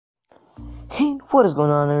Hey, what is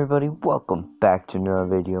going on, everybody? Welcome back to another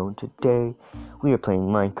video. Today we are playing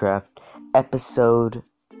Minecraft episode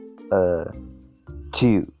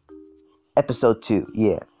 2. Episode 2,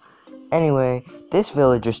 yeah. Anyway, this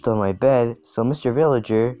villager stole my bed, so Mr.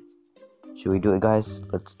 Villager, should we do it, guys?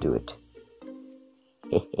 Let's do it.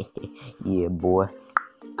 Yeah, boy.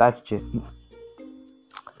 Gotcha.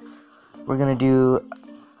 We're gonna do,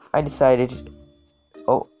 I decided,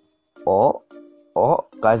 oh,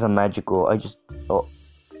 guys, I'm magical. I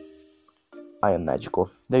am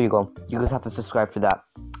magical. There you go. You guys have to subscribe for that.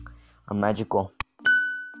 I'm magical.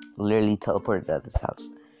 Literally teleported out of this house.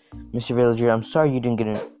 Mr. Villager, I'm sorry you didn't get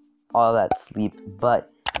in all that sleep,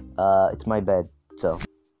 but it's my bed, so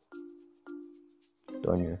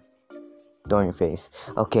don't on your face.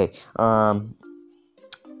 Okay.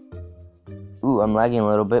 Ooh, I'm lagging a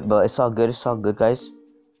little bit, but it's all good. It's all good, guys.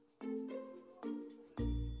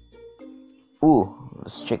 Ooh,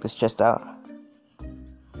 let's check this chest out.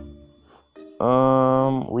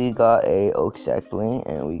 We got a oak sapling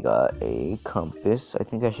and we got a compass. I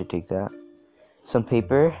think I should take that. Some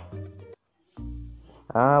paper.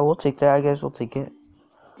 We'll take that. I guess we'll take it.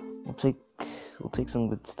 We'll take some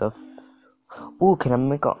good stuff. Ooh, can I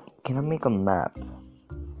make a map?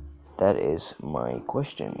 That is my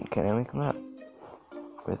question. Can I make a map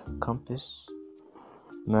with a compass?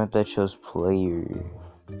 Map that shows player.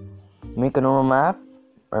 Make a normal map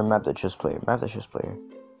or a map that shows player. Map that shows player.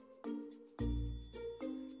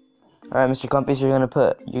 Alright, Mr. Compass, you're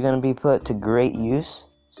gonna be put to great use.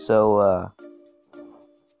 So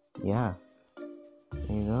yeah. There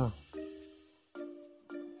you go.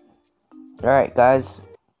 Alright, guys.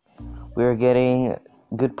 We're getting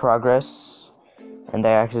good progress. And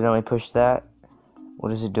I accidentally pushed that.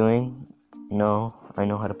 What is it doing? No, I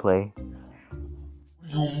know how to play.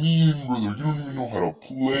 What do you mean, brother? You don't even know how to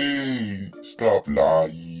play. Stop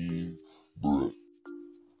lying, bruh.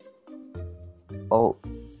 Oh,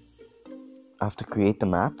 I have to create the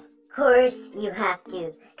map? Of course, you have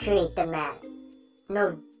to create the map.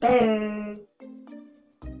 No, duh.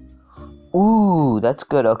 Ooh, that's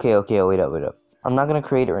good. Okay, wait up. I'm not gonna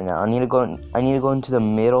create it right now. I need to go into the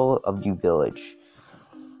middle of the village.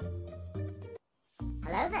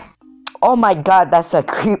 Hello there. Oh my god, that's a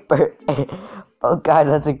creeper. Oh god,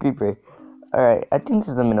 that's a creeper. Alright, I think this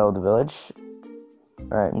is the middle of the village.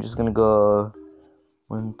 Alright, I'm just gonna go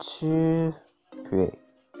 1, 2, create.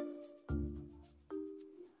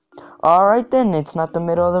 Alright then, it's not the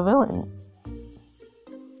middle of the village.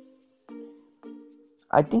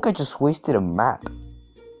 I think I just wasted a map.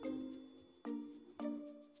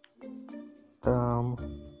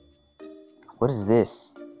 What is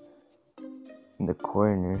this? In the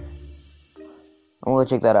corner. I'm gonna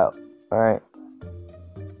check that out. Alright.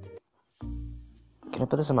 Can I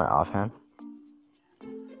put this in my offhand?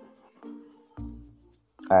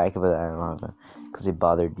 Alright, I can put that in my offhand. Because it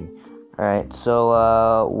bothered me. Alright,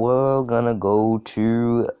 so we're gonna go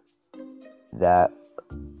to that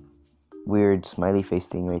weird smiley face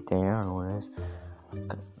thing right there. I don't know what it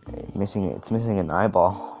is. It's missing an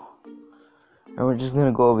eyeball. And we're just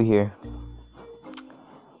gonna go over here.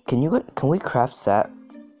 Can we craft sat?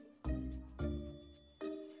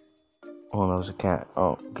 Oh, that was a cat.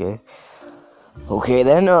 Oh, okay. Okay,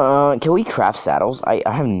 then, can we craft saddles? I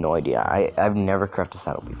have no idea. I've never crafted a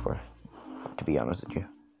saddle before, to be honest with you.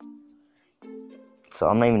 So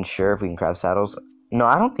I'm not even sure if we can craft saddles. No,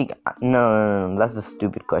 I don't think. No, that's a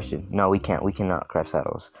stupid question. No, we can't. We cannot craft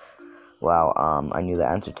saddles. Wow. I knew the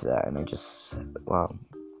answer to that, and I just wow.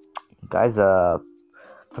 Guys,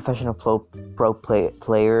 professional pro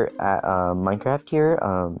player at Minecraft here.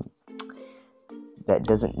 That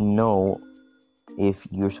doesn't know if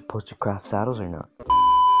you're supposed to craft saddles or not.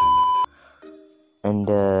 And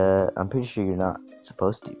I'm pretty sure you're not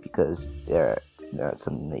supposed to because they're not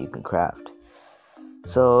something that you can craft.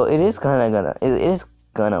 So it is gonna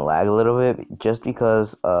lag a little bit just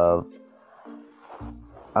because of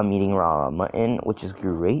I'm eating raw mutton, which is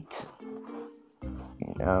great.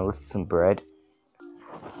 Let's see some bread.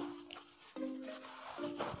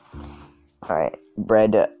 Alright,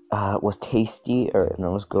 bread was tasty. Alright,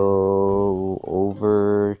 now let's go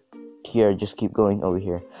over here. Just keep going over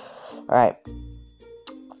here. Alright.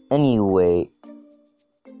 Anyway.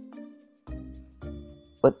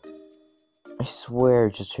 What? I swear I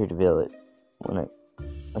just heard a village. When I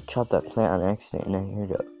chopped that plant on accident and I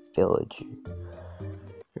heard a village.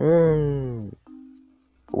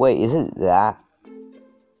 Wait, is it that?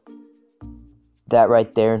 That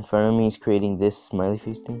right there in front of me is creating this smiley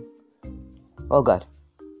face thing? Oh god.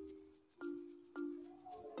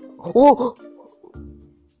 Oh!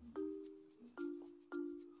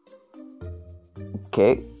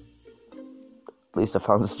 Okay. At least I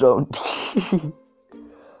found stone.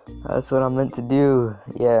 That's what I meant to do.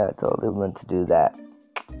 Yeah, I totally meant to do that.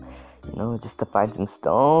 You know, just to find some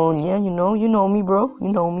stone. Yeah, you know me, bro.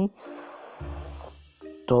 You know me.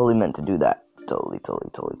 Totally meant to do that. Totally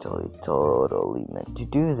meant to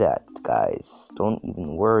do that, guys. Don't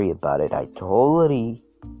even worry about it. I totally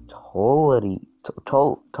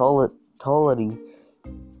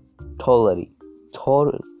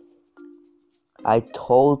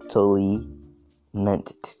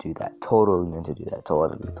meant to do that. Totally meant to do that.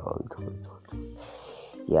 Totally.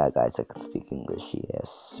 Yeah, guys, I can speak English. Yes,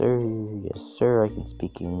 sir, I can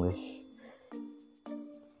speak English.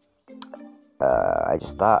 I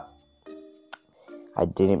just thought I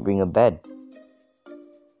didn't bring a bed.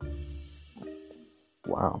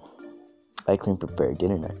 Wow. I came prepared,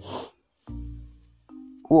 didn't I?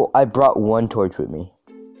 Well, I brought one torch with me.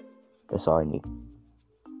 That's all I need.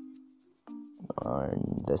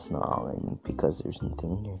 That's not all I need because there's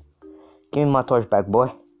nothing in here. Give me my torch back,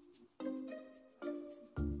 boy.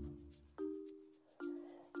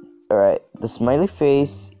 Alright, the smiley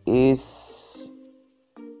face is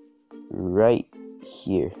right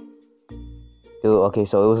here. Okay,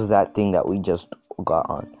 so it was that thing that we just got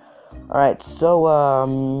on. Alright, so, I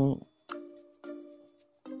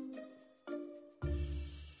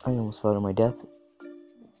almost fell to my death.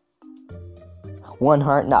 1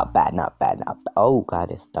 heart, not bad. Oh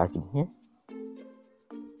god, it's dark in here.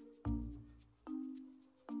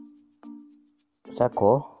 Is that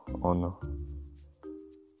coal? Oh no.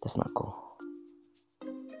 That's not coal.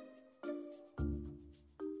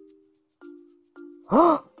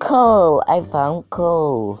 Coal! I found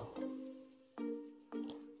coal.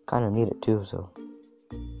 Kinda need it too, so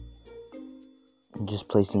I'm just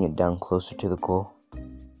placing it down closer to the coal.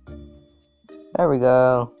 There we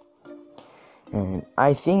go. And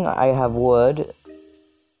I think I have wood.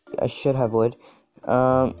 I should have wood.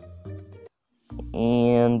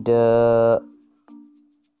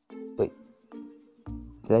 Wait.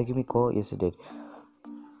 Did that give me coal? Yes, it did.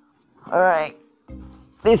 Alright.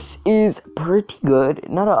 This is pretty good.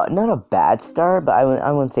 Not a bad start, but I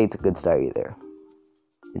wouldn't say it's a good start either.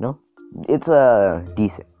 You know? It's a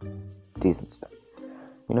decent start.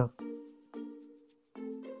 You know?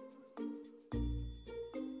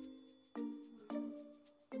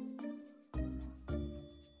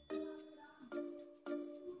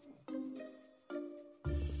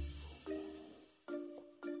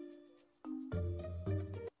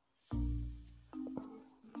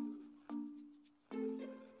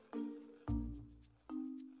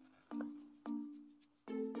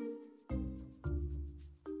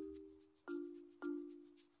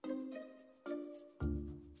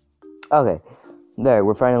 Okay, there,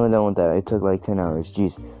 we're finally done with that. It took like 10 hours,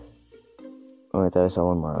 jeez. Oh, I thought I saw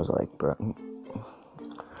one more, I was like, bro.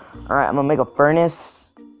 Alright, I'm gonna make a furnace.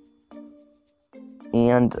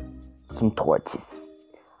 And some torches.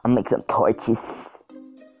 I'll make some torches.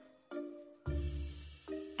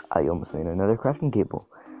 I almost made another crafting table.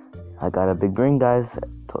 I got a big brain, guys.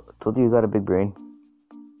 Told you got a big brain.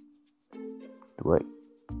 Do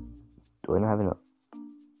I not have enough?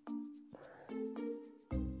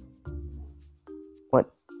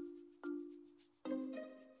 What?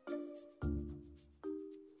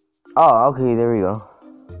 Oh, okay, there we go.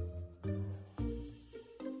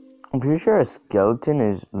 I'm pretty sure a skeleton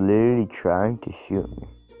is literally trying to shoot me.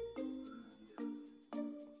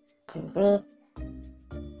 Put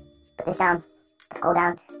this down. Go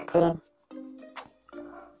down. Put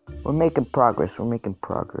We're making progress.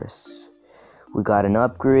 We got an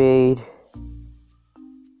upgrade.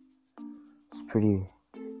 It's pretty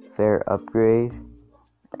fair upgrade.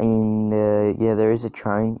 And yeah, there is a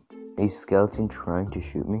skeleton trying to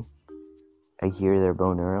shoot me. I hear their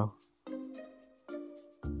bow and arrow.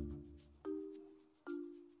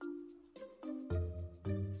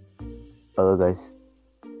 Hello, guys.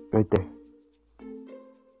 Right there.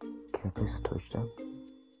 Can I place a torch down?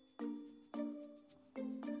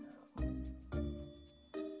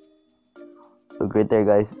 Look right there,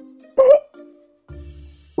 guys.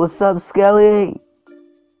 What's up, Skelly?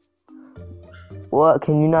 What?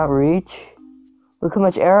 Can you not reach? Look how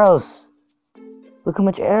much arrows.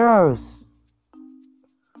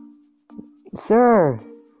 Sir,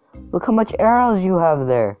 look how much arrows you have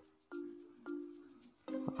there.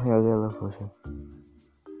 Here, I'll get a little closer.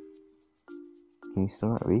 Can you still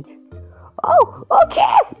not reach? Oh,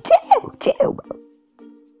 chill, bro.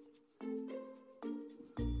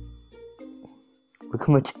 Look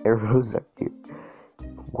how much arrows are here.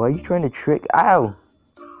 Why are you trying to trick? Ow.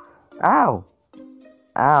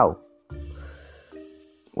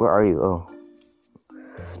 Where are you? Oh.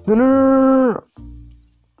 No.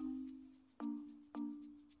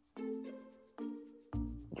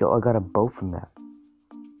 Yo, I got a bow from that.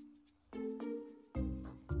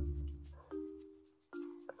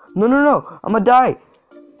 No, no, no! I'm gonna die!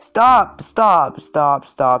 Stop! Stop! Stop!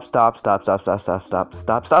 Stop! Stop! Stop! Stop! Stop! Stop! Stop! Stop!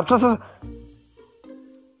 Stop! Stop! Stop!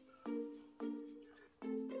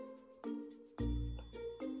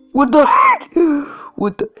 What the heck?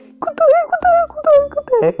 What the heck? What the heck? What the heck? What the heck? What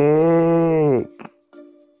the heck?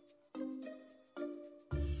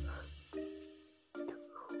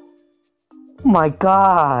 Oh my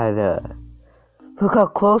god! Look how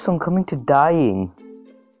close I'm coming to dying.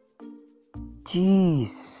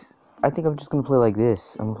 Jeez. I think I'm just gonna play like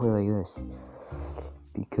this. I'm gonna play like this.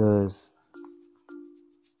 Because...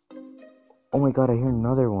 oh my god, I hear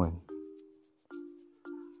another one.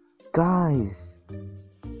 Guys.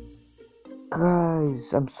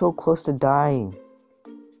 Guys, I'm so close to dying.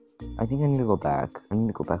 I think I need to go back. I need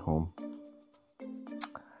to go back home.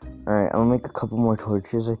 Alright, I'm gonna make a couple more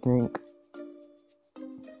torches, I think.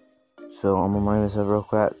 So I'm gonna mine this up real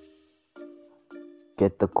quick.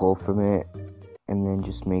 Get the coal from it. And then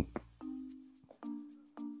just make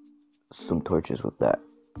some torches with that.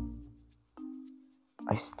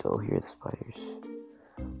 I still hear the spiders.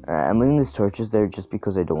 Alright, I'm leaving these torches there just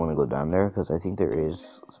because I don't want to go down there, because I think there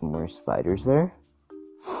is some more spiders there.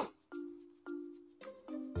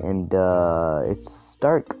 And it's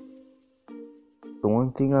dark. The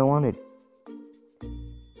one thing I wanted.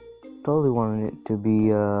 Totally wanted it to be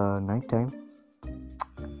nighttime.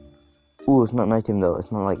 Ooh, it's not nighttime though.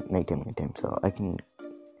 It's not like nighttime, so I can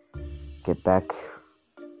get back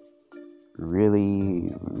really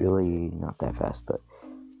not that fast, but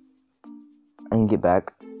I can get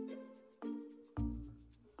back.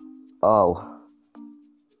 Oh.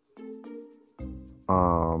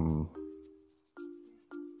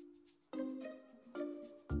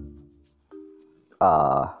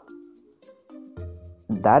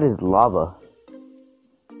 That is lava.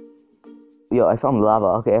 Yo, I found lava.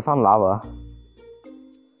 Okay, I found lava.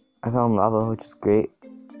 I found lava, which is great.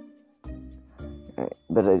 Alright,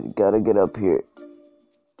 but I gotta get up here.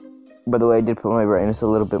 By the way, I did put my brightness a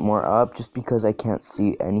little bit more up just because I can't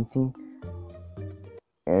see anything.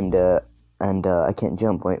 And I can't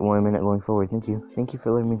jump. Wait 1 minute going forward. Thank you. Thank you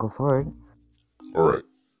for letting me go forward. Alright,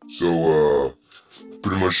 so,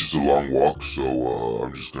 pretty much just a long walk, so,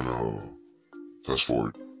 I'm just gonna fast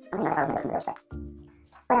forward.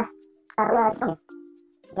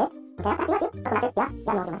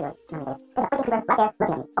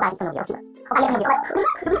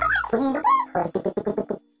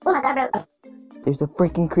 There's a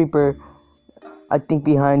freaking creeper, I think,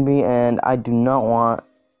 behind me, and I do not want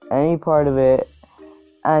any part of it.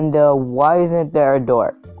 And why isn't there a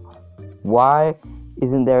door? Why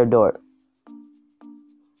isn't there a door?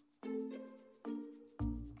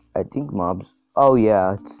 I think mobs. Oh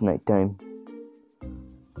yeah, it's nighttime.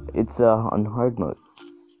 It's on hard mode.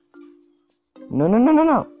 No, no, no, no,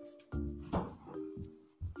 no.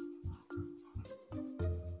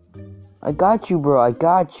 I got you, bro. I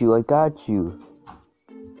got you. I got you.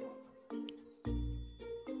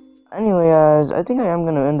 Anyway, guys, I think I am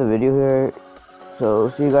gonna end the video here. So,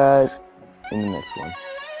 see you guys in the next one.